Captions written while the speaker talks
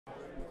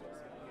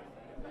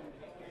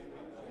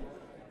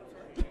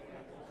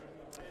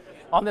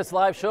On this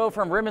live show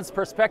from Ribbon's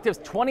Perspectives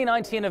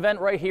 2019 event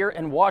right here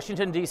in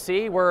Washington,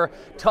 D.C., we're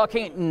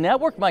talking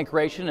network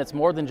migration. It's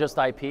more than just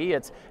IP,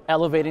 it's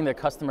elevating the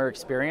customer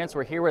experience.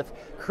 We're here with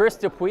Chris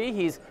Dupuis.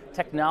 He's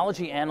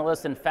technology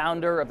analyst and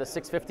founder of the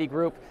 650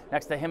 Group.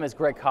 Next to him is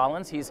Greg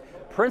Collins. He's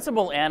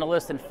principal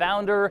analyst and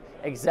founder,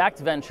 Exact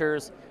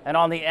Ventures. And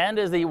on the end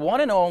is the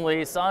one and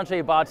only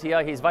Sanjay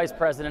Bhatia. He's vice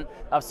president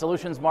of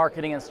solutions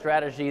marketing and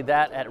strategy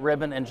at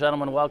Ribbon. And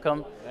gentlemen,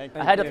 welcome. Thank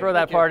you. I had to throw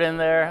that part in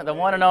there, the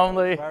one and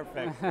only.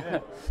 Perfect.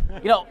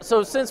 You know,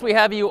 so since we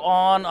have you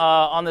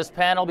on this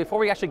panel, before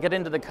we actually get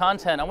into the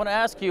content, I want to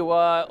ask you,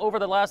 over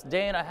the last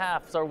day and a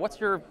half, so what's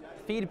your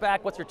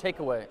feedback, what's your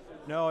takeaway?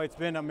 No, it's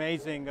been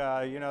amazing.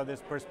 You know,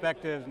 this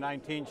Perspectives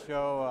 19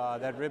 show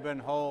that Ribbon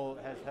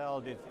has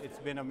held, it's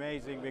been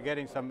amazing. We're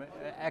getting some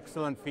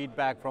excellent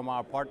feedback from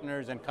our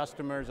partners and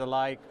customers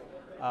alike,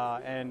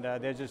 and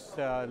they just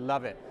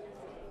love it.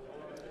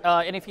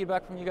 Any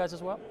feedback from you guys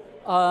as well?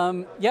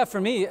 Yeah, for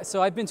me,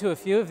 so I've been to a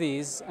few of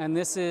these, and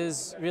this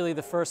is really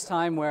the first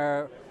time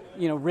where,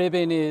 you know,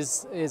 Ribbon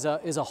is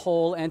a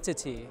whole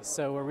entity.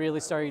 So we're really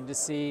starting to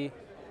see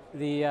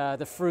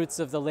the fruits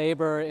of the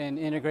labor in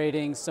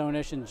integrating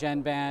Sonos and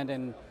Genband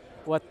and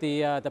what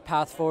the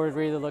path forward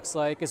really looks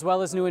like, as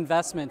well as new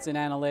investments in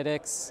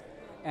analytics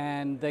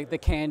and the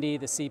Candy,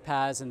 the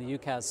CPaaS, and the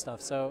UCaaS stuff.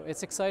 So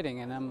it's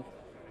exciting, and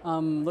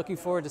I'm looking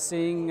forward to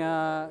seeing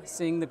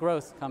the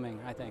growth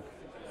coming, I think.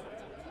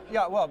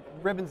 Yeah, well,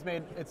 Ribbon's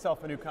made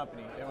itself a new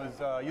company. It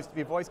was used to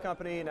be a voice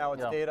company, now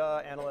it's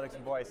data, analytics,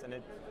 and voice, and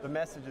the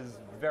message is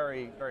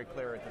very, very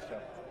clear at this show.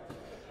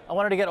 I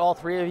wanted to get all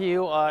three of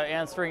you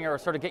answering or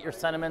sort of get your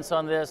sentiments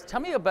on this. Tell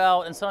me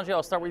about, and Sanjay,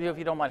 I'll start with you if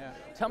you don't mind.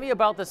 Yeah. Tell me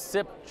about the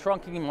SIP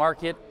trunking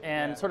market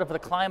and sort of the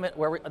climate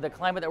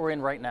that we're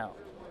in right now.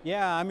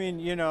 Yeah, I mean,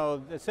 you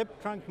know, the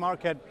SIP trunk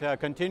market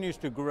continues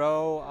to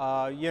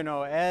grow. You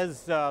know,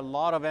 as a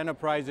lot of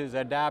enterprises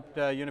adapt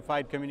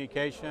unified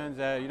communications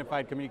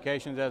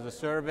as a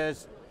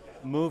service,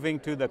 moving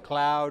to the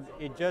cloud,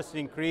 it just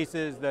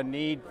increases the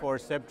need for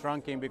SIP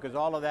trunking because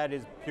all of that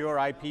is pure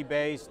IP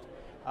based.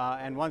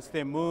 And once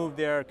they move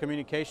their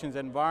communications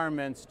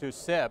environments to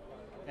SIP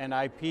and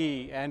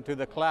IP and to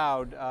the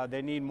cloud,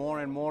 they need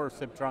more and more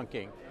SIP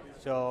trunking.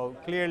 So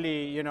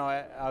clearly, you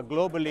know,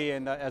 globally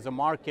and as a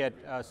market,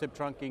 SIP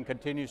trunking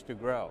continues to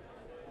grow.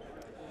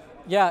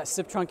 Yeah,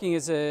 SIP trunking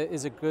is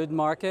a good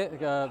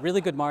market, a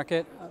really good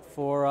market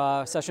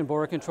for session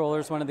border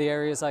controllers, one of the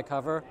areas I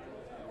cover.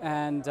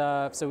 And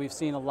so we've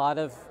seen a lot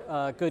of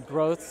good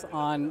growth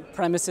on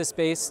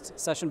premises-based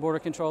session border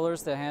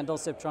controllers that handle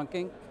SIP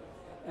trunking.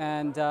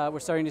 And we're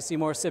starting to see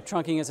more SIP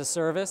trunking as a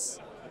service.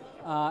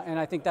 And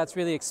I think that's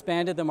really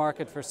expanded the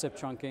market for SIP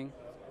trunking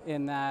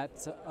in that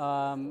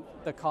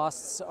the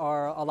costs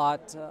are a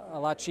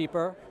lot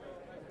cheaper.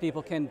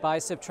 People can buy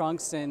SIP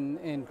trunks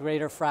in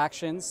greater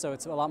fractions, so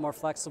it's a lot more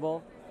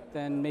flexible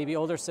than maybe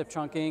older SIP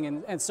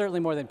trunking, and certainly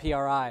more than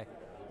PRI,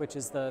 which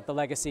is the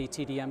legacy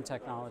TDM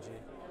technology.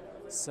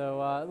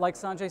 So like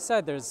Sanjay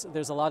said,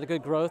 there's a lot of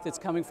good growth. It's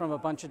coming from a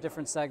bunch of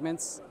different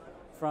segments,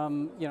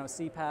 from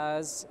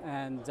CPaaS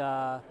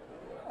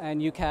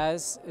and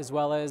UCaaS, as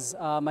well as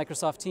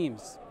Microsoft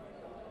Teams.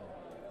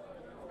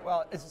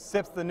 Well,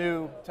 SIP's the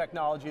new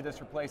technology that's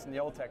replacing the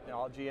old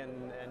technology,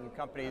 and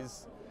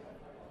companies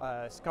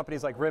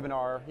like Ribbon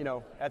are,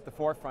 at the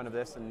forefront of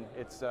this, and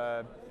it's,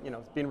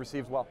 it's being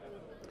received well.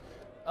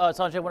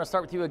 Sanjay, I want to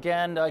start with you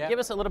again. Give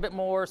us a little bit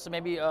more, so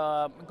maybe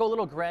go a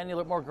little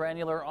more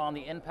granular on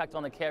the impact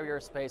on the carrier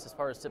space as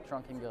far as SIP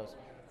trunking goes.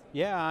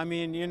 Yeah, I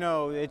mean,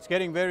 it's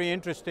getting very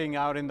interesting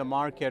out in the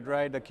market,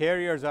 right? The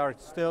carriers are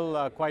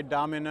still quite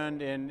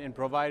dominant in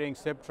providing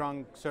SIP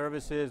trunk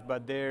services,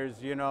 but there's,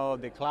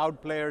 the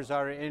cloud players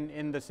are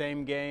in the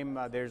same game.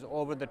 There's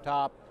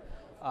over-the-top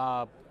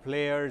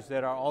players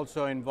that are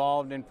also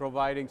involved in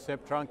providing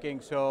SIP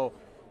trunking. So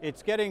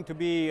it's getting to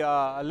be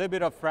a little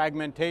bit of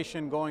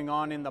fragmentation going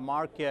on in the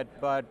market,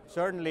 but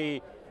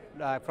certainly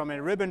from a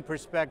Ribbon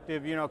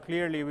perspective,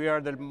 clearly we are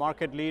the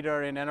market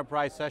leader in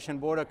enterprise session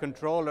border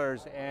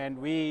controllers, and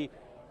we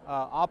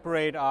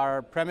operate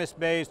our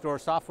premise-based or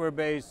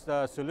software-based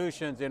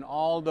solutions in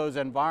all those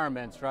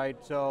environments, right?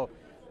 So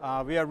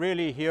we are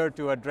really here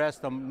to address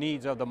the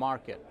needs of the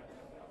market.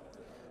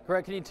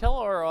 Greg, can you tell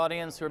our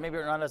audience, who are maybe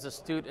not as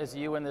astute as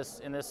you in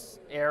this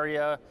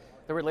area,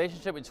 the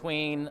relationship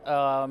between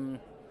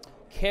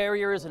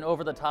carriers and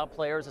over-the-top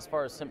players as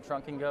far as SIP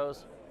trunking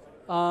goes?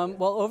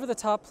 Well,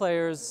 over-the-top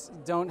players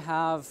don't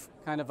have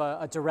kind of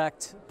a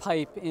direct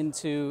pipe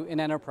into an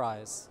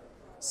enterprise.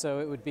 So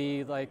it would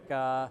be like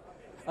a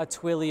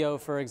Twilio,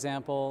 for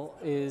example,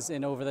 is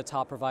an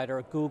over-the-top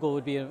provider. Google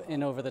would be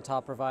an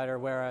over-the-top provider,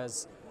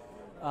 whereas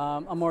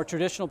a more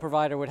traditional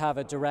provider would have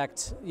a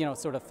direct,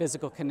 sort of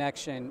physical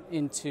connection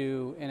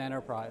into an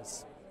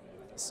enterprise.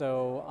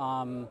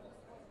 So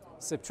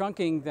SIP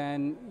trunking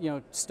then,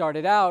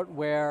 started out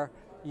where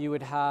you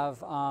would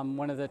have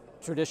one of the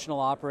traditional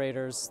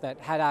operators that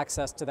had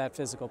access to that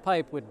physical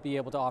pipe would be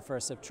able to offer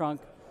a SIP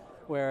trunk,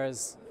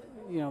 whereas,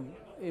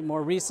 in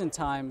more recent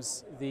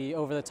times, the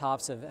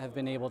over-the-tops have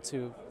been able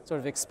to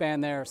sort of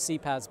expand their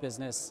CPaaS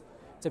business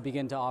to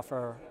begin to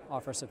offer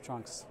SIP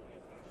trunks.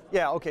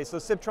 Yeah, okay, so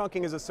SIP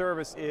trunking as a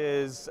service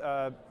is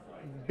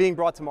being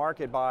brought to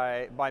market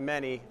by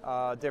many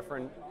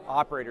different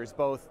operators,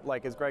 both,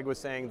 like as Greg was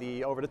saying,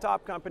 the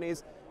over-the-top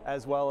companies,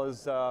 as well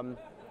as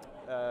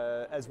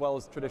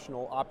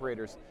traditional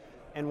operators.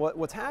 And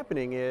what's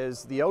happening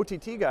is the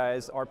OTT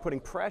guys are putting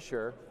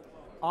pressure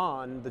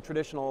on the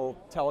traditional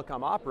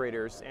telecom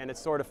operators, and it's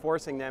sort of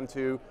forcing them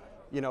to,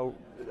 you know,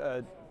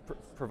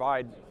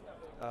 provide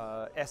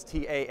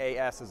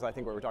STAAS is I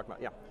think what we're talking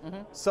about. Yeah.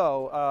 Mm-hmm.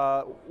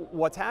 So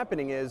what's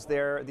happening is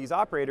these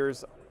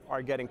operators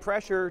are getting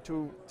pressure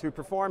to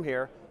perform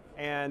here,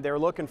 and they're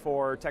looking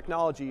for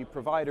technology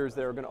providers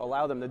that are going to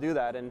allow them to do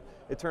that. And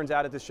it turns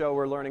out at the show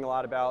we're learning a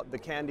lot about the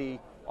Candy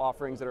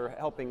offerings that are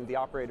helping the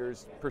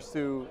operators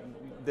pursue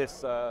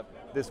this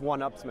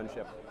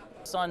one-upsmanship.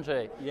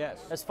 Sanjay,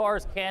 yes. As far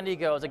as Candy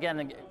goes,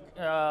 again,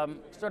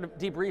 sort of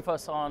debrief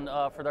us on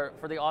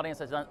for the audience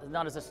that's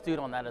not as astute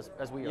on that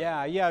as we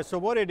are. Yeah. So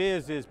what it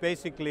is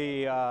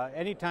basically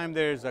anytime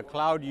there's a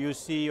cloud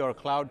UC or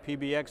cloud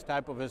PBX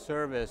type of a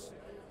service,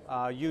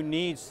 you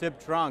need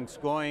SIP trunks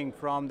going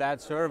from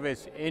that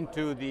service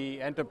into the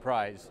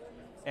enterprise.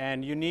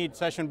 And you need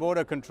session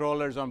border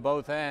controllers on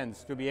both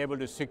ends to be able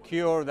to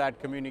secure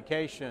that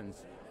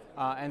communications.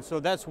 And so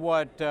that's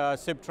what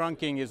SIP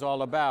trunking is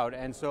all about.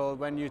 And so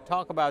when you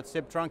talk about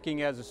SIP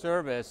trunking as a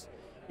service,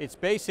 it's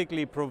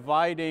basically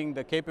providing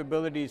the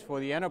capabilities for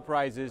the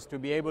enterprises to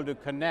be able to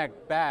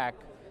connect back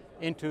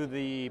into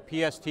the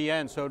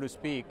PSTN, so to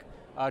speak,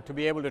 to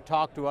be able to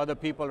talk to other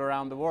people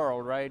around the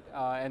world, right?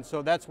 And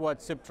so that's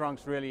what SIP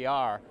trunks really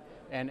are.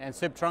 And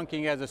SIP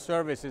trunking as a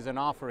service is an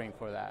offering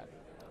for that.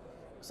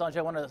 Sanjay,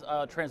 I want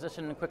to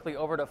transition quickly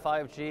over to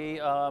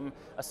 5G.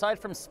 Aside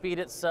from speed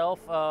itself,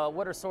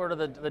 what are sort of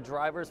the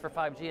drivers for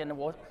 5G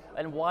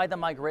and why the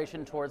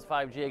migration towards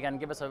 5G? Again,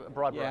 give us a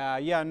broad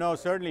brush. No,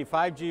 certainly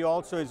 5G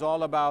also is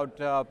all about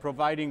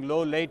providing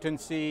low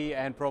latency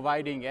and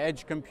providing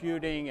edge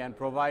computing and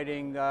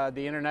providing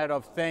the Internet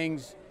of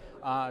Things.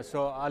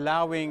 So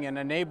allowing and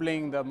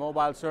enabling the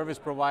mobile service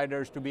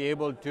providers to be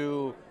able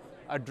to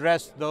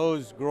address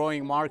those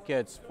growing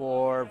markets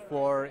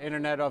for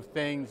Internet of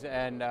Things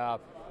and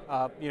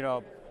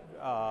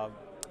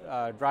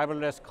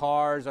driverless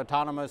cars,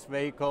 autonomous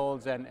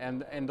vehicles,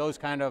 and those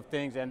kind of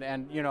things, and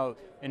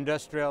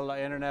industrial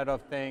Internet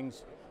of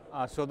Things.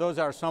 So those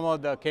are some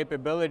of the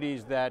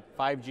capabilities that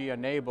 5G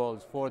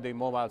enables for the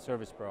mobile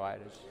service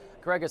providers.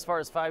 Greg, as far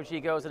as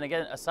 5G goes, and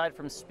again, aside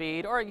from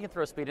speed, or you can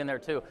throw speed in there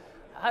too,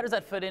 how does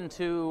that fit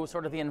into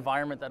sort of the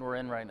environment that we're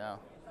in right now?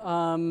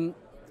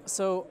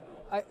 So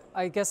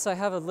I guess I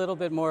have a little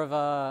bit more of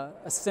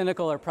a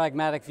cynical or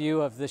pragmatic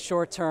view of the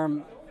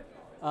short-term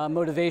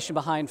motivation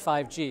behind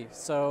 5G.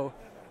 So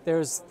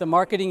there's the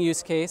marketing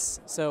use case.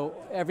 So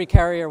every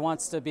carrier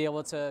wants to be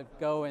able to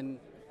go and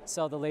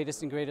sell the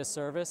latest and greatest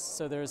service.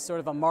 So there's sort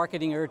of a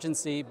marketing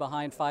urgency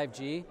behind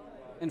 5G.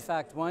 In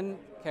fact, one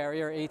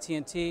carrier,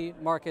 AT&T,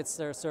 markets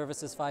their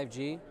service as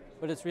 5G,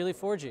 but it's really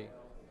 4G.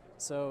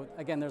 So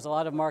again, there's a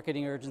lot of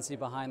marketing urgency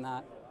behind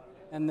that.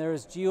 And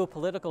there's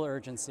geopolitical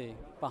urgency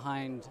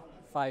behind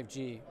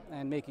 5G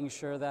and making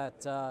sure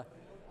that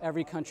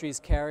every country's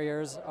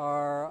carriers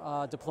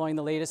are deploying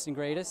the latest and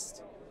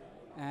greatest.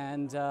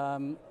 And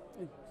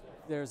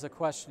there's a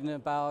question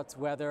about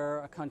whether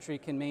a country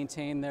can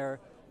maintain their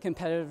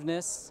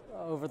competitiveness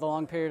over the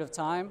long period of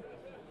time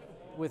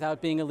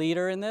without being a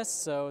leader in this.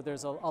 So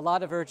there's a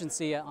lot of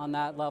urgency on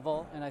that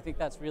level, and I think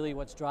that's really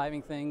what's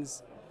driving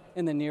things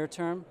in the near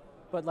term.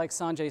 But like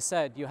Sanjay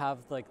said, you have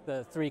like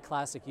the three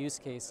classic use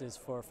cases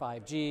for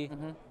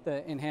 5G,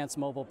 the enhanced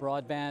mobile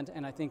broadband,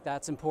 and I think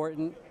that's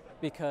important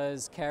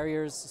because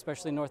carriers,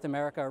 especially in North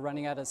America, are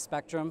running out of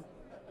spectrum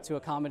to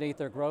accommodate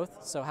their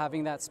growth. So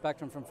having that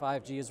spectrum from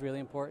 5G is really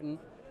important.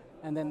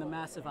 And then the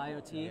massive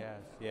IoT.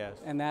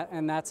 Yes.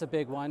 And that's a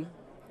big one.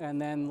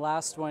 And then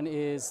last one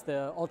is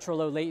the ultra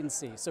low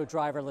latency, so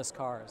driverless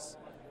cars.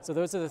 So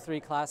those are the three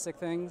classic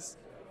things.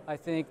 I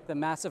think the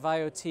massive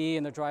IoT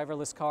and the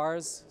driverless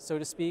cars, so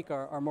to speak,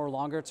 are more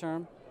longer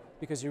term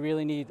because you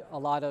really need a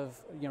lot of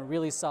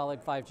really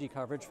solid 5G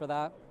coverage for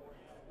that.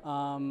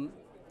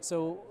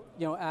 So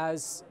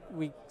as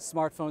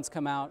smartphones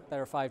come out that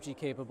are 5G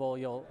capable,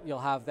 you'll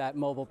have that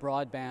mobile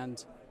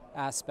broadband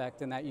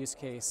aspect and that use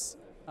case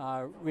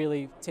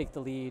really take the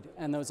lead,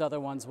 and those other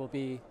ones will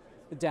be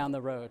down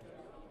the road.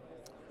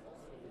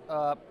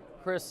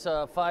 Chris,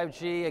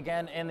 5G,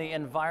 again, in the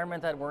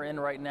environment that we're in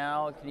right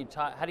now,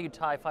 how do you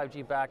tie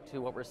 5G back to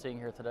what we're seeing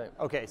here today?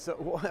 Okay, so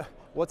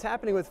what's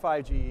happening with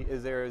 5G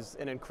is there's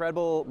an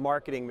incredible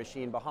marketing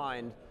machine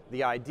behind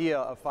the idea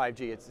of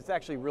 5G. It's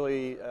actually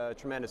really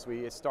tremendous.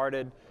 It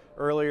started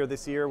earlier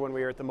this year when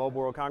we were at the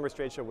Mobile World Congress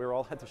trade show. We were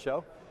all at the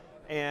show.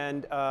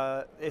 And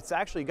it's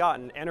actually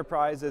gotten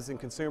enterprises and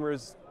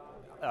consumers,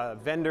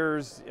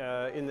 vendors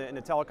in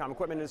the telecom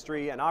equipment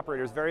industry and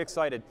operators very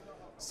excited.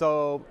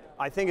 So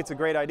I think it's a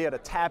great idea to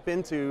tap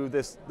into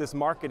this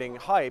marketing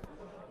hype,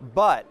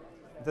 but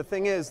the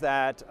thing is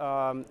that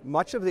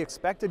much of the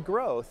expected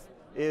growth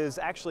is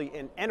actually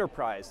in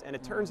enterprise, and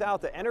it turns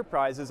out that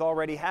enterprises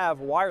already have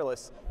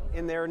wireless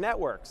in their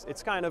networks.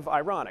 It's kind of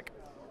ironic.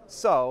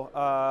 So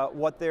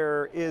what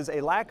there is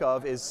a lack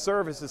of is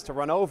services to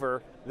run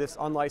over this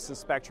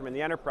unlicensed spectrum in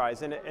the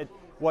enterprise. And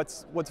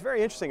what's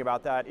very interesting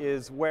about that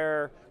is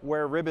where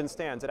Ribbon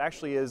stands. It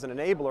actually is an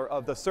enabler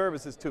of the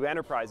services to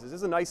enterprises.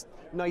 This is a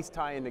nice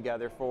tie-in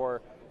together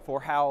for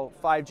how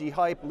 5G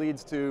hype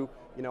leads to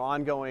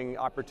ongoing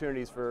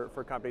opportunities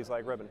for companies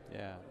like Ribbon.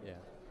 Yeah, yeah.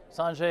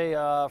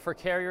 Sanjay, for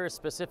carriers,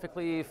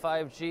 specifically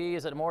 5G,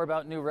 is it more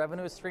about new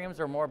revenue streams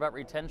or more about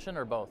retention,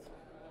 or both?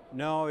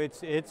 No,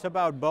 it's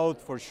about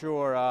both for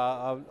sure.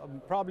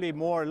 Probably a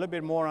little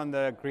bit more on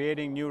the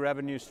creating new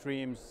revenue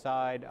streams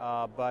side,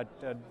 but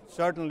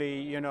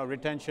certainly,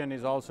 retention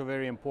is also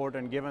very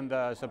important given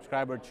the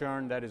subscriber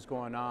churn that is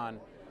going on.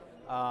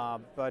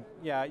 But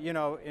yeah,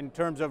 in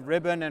terms of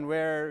Ribbon and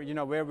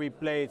where we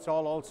play, it's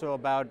all also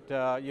about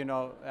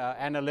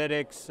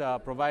analytics,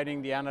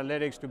 providing the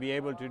analytics to be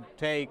able to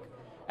take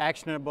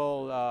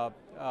actionable,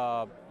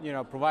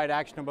 provide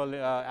actionable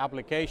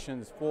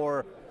applications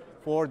for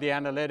the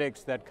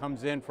analytics that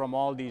comes in from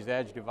all these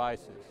edge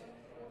devices.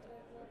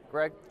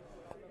 Greg?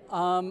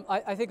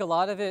 I think a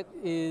lot of it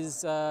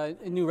is a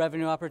new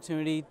revenue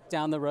opportunity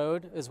down the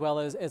road, as well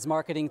as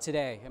marketing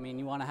today. I mean,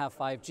 you want to have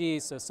 5G,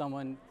 so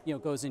someone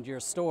goes into your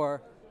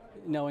store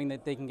knowing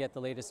that they can get the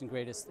latest and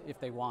greatest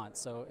if they want.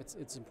 So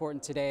it's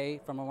important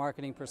today from a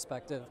marketing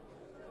perspective.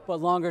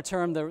 But longer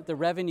term, the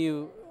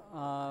revenue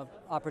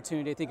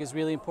opportunity, I think, is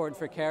really important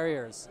for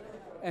carriers.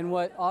 And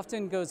what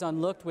often goes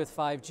unlooked with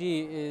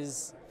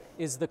 5G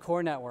is the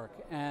core network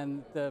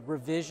and the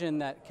revision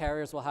that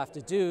carriers will have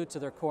to do to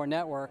their core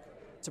network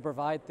to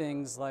provide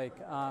things like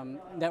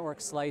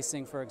network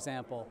slicing, for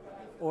example,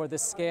 or the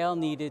scale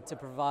needed to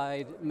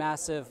provide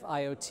massive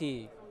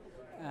IoT,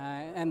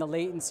 and the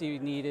latency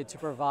needed to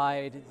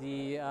provide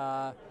the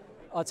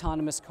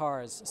autonomous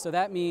cars. So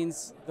that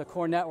means the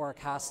core network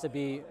has to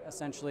be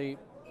essentially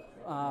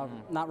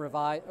not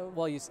revised.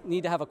 Well, you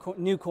need to have a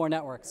new core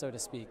network, so to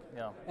speak.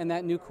 Yeah. And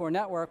that new core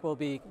network will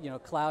be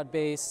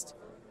cloud-based.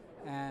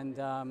 And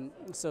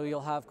so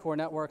you'll have core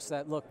networks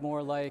that look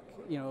more like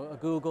a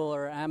Google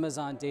or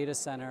Amazon data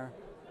center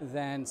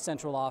than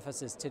central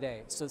offices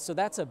today. So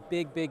that's a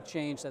big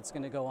change that's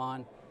going to go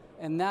on,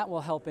 and that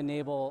will help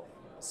enable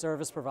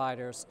service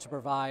providers to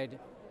provide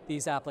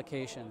these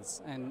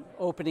applications and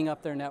opening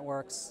up their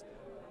networks,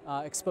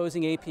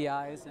 exposing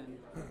APIs,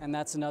 and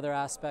that's another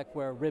aspect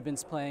where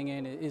Ribbon's playing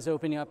in, is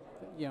opening up,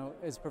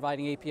 is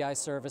providing API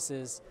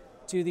services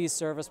to these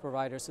service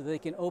providers so they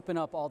can open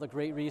up all the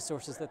great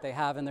resources that they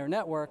have in their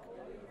network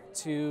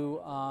to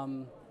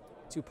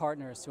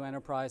partners, to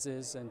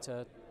enterprises, and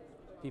to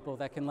people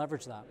that can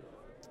leverage that.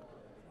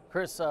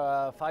 Chris,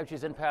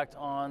 5G's impact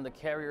on the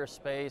carrier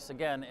space,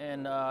 again,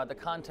 in the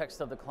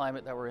context of the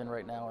climate that we're in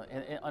right now,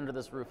 under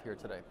this roof here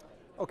today.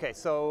 Okay,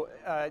 so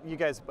you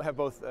guys have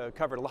both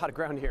covered a lot of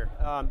ground here.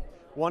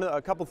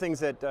 A couple things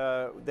that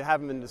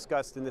haven't been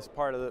discussed in this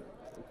part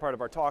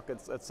of our talk,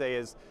 let's say,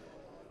 is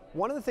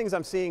one of the things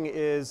I'm seeing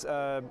is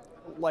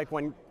like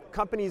when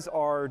companies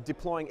are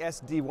deploying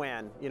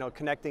SD-WAN,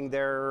 connecting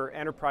their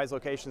enterprise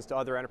locations to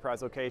other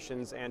enterprise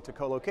locations and to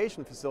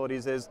co-location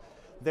facilities,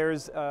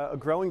 there's a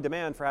growing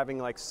demand for having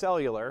like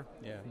cellular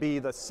be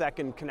the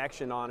second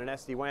connection on an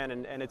SD-WAN,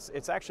 and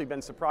it's actually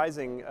been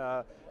surprising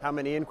how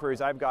many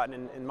inquiries I've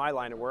gotten in my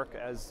line of work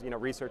as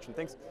research and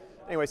things.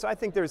 Anyway, so I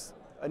think there's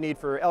a need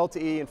for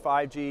LTE and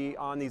 5G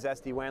on these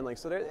SD-WAN links.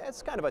 So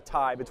it's kind of a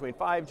tie between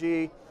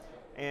 5G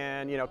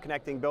and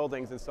connecting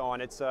buildings and so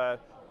on. It's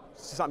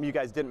something you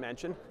guys didn't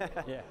mention.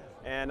 Yeah.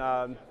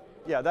 And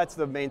yeah, that's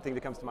the main thing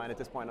that comes to mind at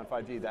this point on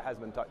 5G that has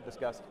been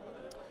discussed.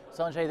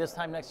 Sanjay, this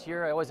time next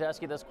year, I always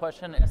ask you this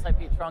question,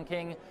 SIP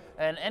trunking,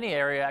 and any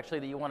area actually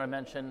that you want to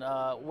mention,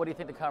 what do you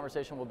think the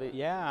conversation will be?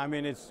 Yeah, I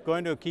mean, it's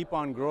going to keep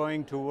on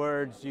growing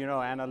towards,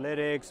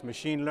 analytics,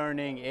 machine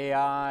learning,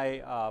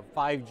 AI,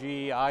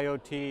 5G,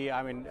 IoT.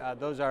 I mean,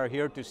 those are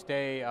here to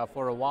stay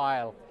for a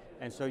while.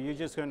 And so you're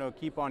just going to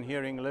keep on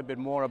hearing a little bit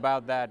more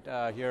about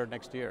that here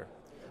next year.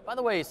 By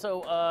the way,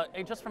 so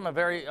just from a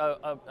very,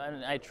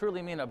 and I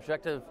truly mean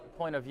objective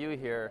point of view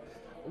here,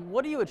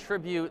 what do you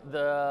attribute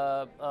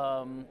the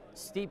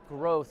steep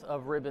growth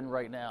of Ribbon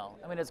right now?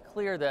 I mean, it's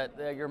clear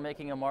that you're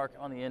making a mark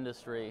on the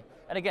industry.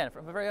 And again,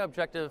 from a very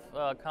objective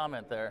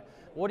comment there,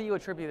 what do you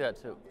attribute that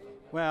to?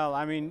 Well,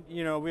 I mean,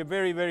 we're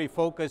very, very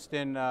focused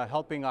in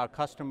helping our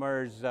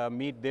customers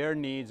meet their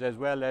needs as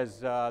well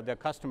as their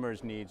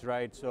customers' needs,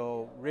 right?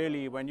 So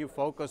really, when you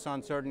focus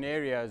on certain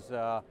areas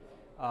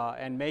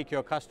and make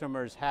your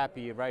customers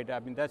happy, right? I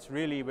mean, that's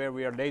really where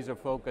we are laser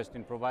focused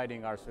in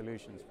providing our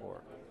solutions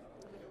for.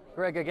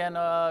 Greg, again,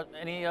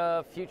 any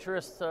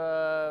futurist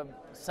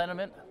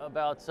sentiment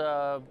about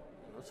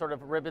sort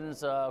of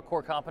Ribbon's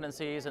core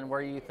competencies and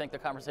where you think the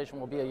conversation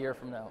will be a year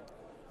from now?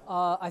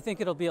 I think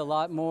it'll be a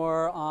lot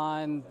more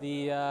on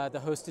the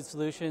hosted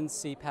solutions,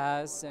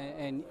 CPaaS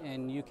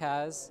and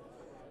UCaaS.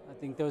 I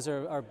think those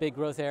are big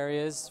growth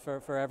areas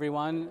for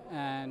everyone,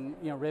 and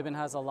Ribbon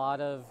has a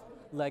lot of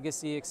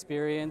legacy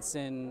experience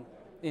in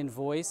in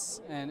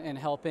voice and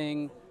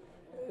helping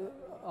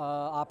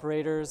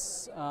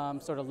operators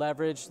sort of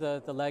leverage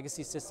the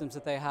legacy systems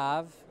that they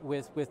have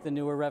with the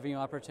newer revenue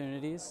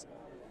opportunities.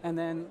 And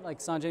then, like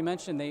Sanjay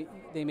mentioned,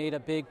 they made a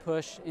big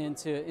push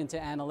into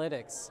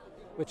analytics,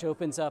 which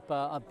opens up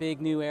a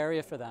big new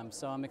area for them.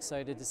 So I'm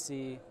excited to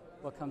see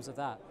what comes of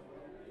that.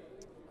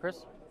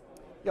 Chris?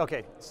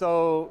 Okay,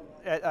 so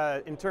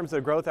in terms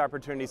of growth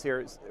opportunities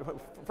here,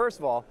 first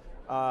of all,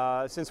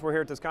 since we're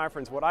here at this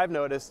conference, what I've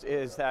noticed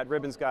is that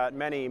Ribbon's got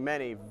many,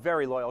 many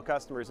very loyal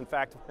customers. In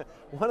fact,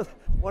 one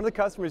of the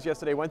customers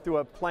yesterday went through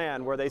a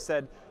plan where they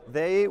said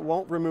they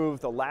won't remove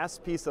the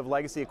last piece of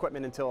legacy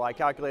equipment until, I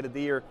calculated,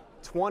 the year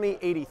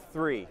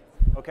 2083.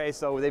 Okay,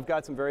 so they've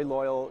got some very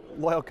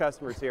loyal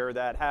customers here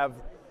that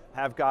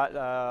have got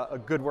a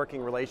good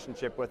working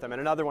relationship with them.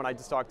 And another one I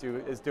just talked to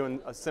is doing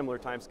a similar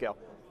timescale.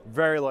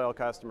 Very loyal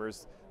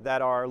customers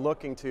that are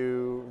looking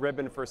to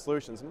Ribbon for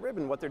solutions. And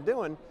Ribbon, what they're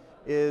doing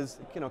is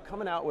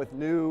coming out with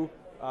new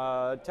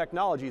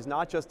technologies,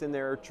 not just in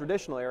their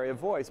traditional area of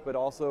voice, but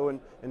also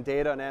in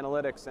data and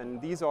analytics.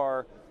 And these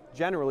are,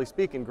 generally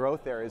speaking,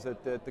 growth areas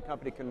that the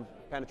company can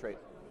penetrate.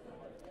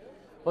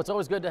 Well, it's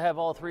always good to have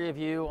all three of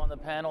you on the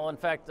panel. In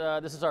fact,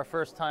 this is our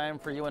first time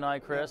for you and I,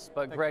 Chris,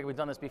 but Greg, we've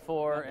done this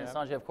before, and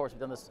Sanjay, of course, we've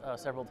done this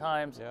several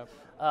times. Yep.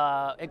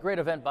 A great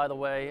event, by the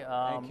way.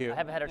 Thank you. I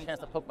haven't had a chance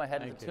to poke my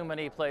head into too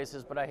many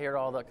places, but I hear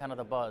all the kind of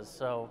the buzz.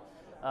 So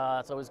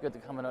it's always good to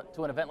come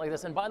to an event like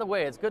this. And by the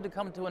way, it's good to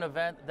come to an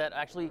event that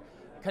actually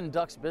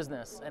conducts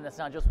business, and it's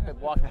not just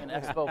walking an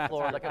expo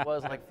floor like it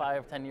was like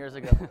 5 or 10 years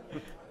ago.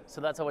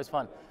 So that's always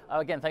fun.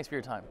 Again, thanks for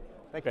your time.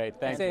 Great,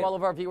 thanks. And to all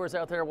of our viewers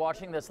out there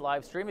watching this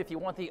live stream, if you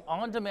want the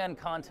on-demand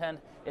content,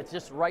 it's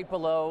just right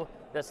below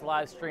this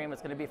live stream.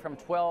 It's going to be from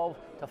 12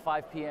 to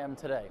 5 p.m.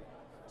 today.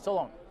 So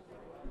long.